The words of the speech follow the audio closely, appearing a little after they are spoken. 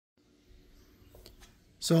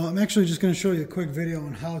So I'm actually just going to show you a quick video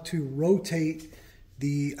on how to rotate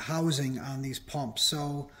the housing on these pumps.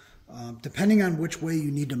 So depending on which way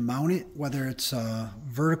you need to mount it, whether it's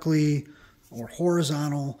vertically or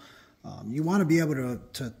horizontal, you want to be able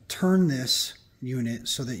to turn this unit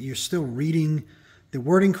so that you're still reading the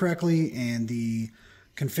wording correctly and the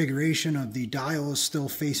configuration of the dial is still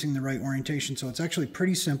facing the right orientation. So it's actually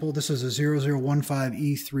pretty simple. This is a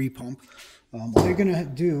 0015E3 pump. All you're going to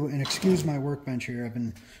do, and excuse my workbench here, I've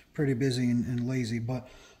been pretty busy and lazy, but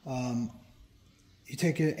you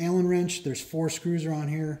take an Allen wrench, there's 4 screws around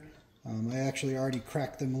here. I actually already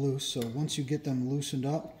cracked them loose, so once you get them loosened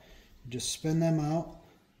up, just spin them out.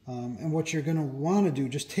 And what you're going to want to do,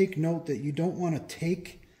 just take note that you don't want to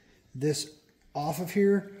take this off of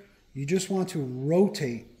here. You just want to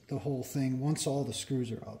rotate the whole thing once all the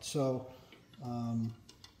screws are out. So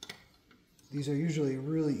these are usually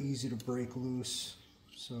really easy to break loose.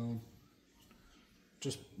 So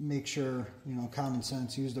just make sure, common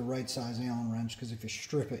sense, use the right size Allen wrench, because if you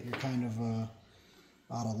strip it, you're kind of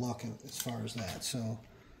out of luck as far as that. So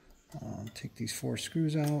take these 4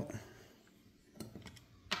 screws out.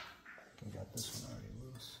 I got this one already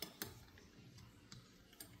loose.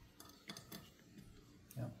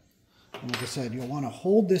 Yep. And like I said, you'll want to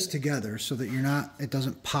hold this together so that it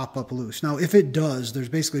doesn't pop up loose. Now, if it does, there's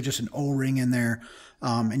basically just an O-ring in there,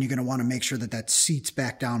 and you're going to want to make sure that that seats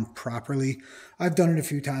back down properly. I've done it a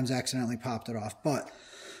few times, accidentally popped it off, but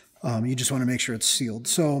you just want to make sure it's sealed.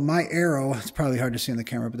 So my arrow, it's probably hard to see on the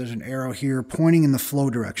camera, but there's an arrow here pointing in the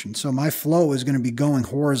flow direction. So my flow is going to be going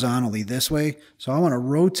horizontally this way. So I want to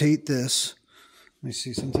rotate this. Let me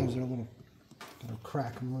see, sometimes they're gotta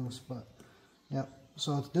crack them loose, but yep.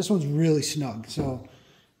 So this one's really snug. So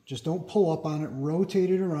just don't pull up on it,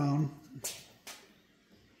 rotate it around,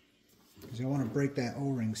 because you don't want to break that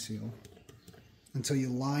O-ring seal until you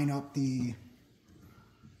line up the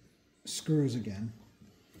screws again.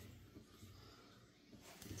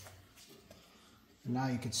 And now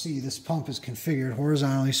you can see this pump is configured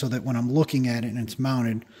horizontally so that when I'm looking at it and it's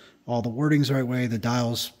mounted, all the wording's the right way, the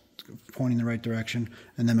dial's pointing the right direction,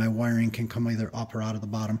 and then my wiring can come either up or out of the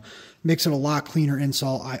bottom. Makes it a lot cleaner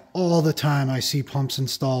install. All the time I see pumps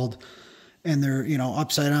installed and they're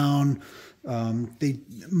upside down.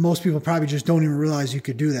 Most people probably just don't even realize you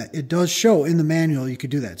could do that. It does show in the manual you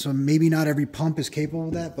could do that. So maybe not every pump is capable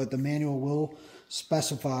of that, but the manual will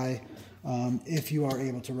specify if you are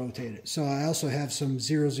able to rotate it. So I also have some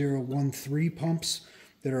 0013 pumps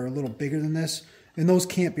that are a little bigger than this, and those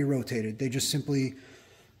can't be rotated. They just simply,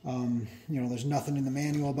 there's nothing in the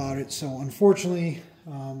manual about it. So unfortunately,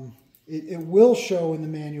 it will show in the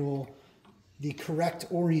manual the correct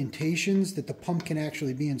orientations that the pump can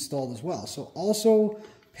actually be installed as well. So also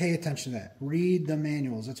pay attention to that. Read the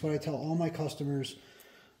manuals. That's what I tell all my customers.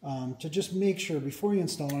 To just make sure, before you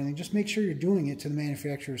install anything, just make sure you're doing it to the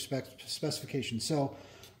manufacturer's specifications. So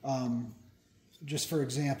just for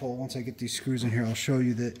example, once I get these screws in here, I'll show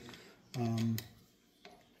you that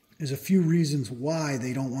there's a few reasons why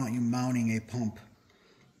they don't want you mounting a pump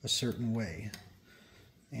a certain way.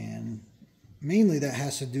 And mainly that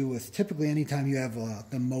has to do with, typically anytime you have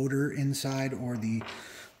the motor inside or the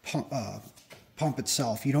pump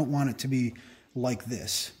itself, you don't want it to be like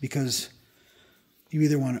this, because you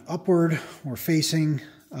either want it upward or facing,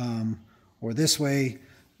 or this way.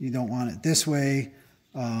 You don't want it this way.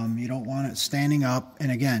 You don't want it standing up.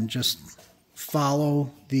 And again, just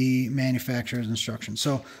follow the manufacturer's instructions.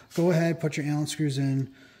 So go ahead, put your Allen screws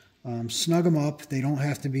in, snug them up. They don't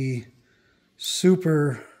have to be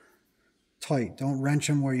super tight. Don't wrench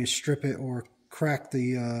them where you strip it or crack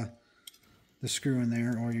the screw in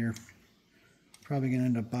there, or you're probably going to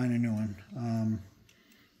end up buying a new one.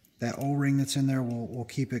 That O-ring that's in there will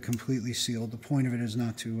keep it completely sealed. The point of it is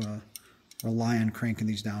not to rely on cranking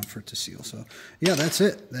these down for it to seal. So yeah, that's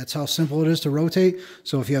it. That's how simple it is to rotate.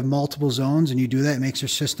 So if you have multiple zones and you do that, it makes your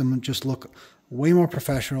system just look way more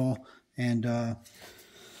professional. And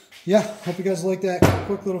yeah, hope you guys like that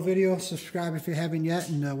quick little video. Subscribe if you haven't yet.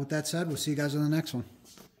 And with that said, we'll see you guys on the next one.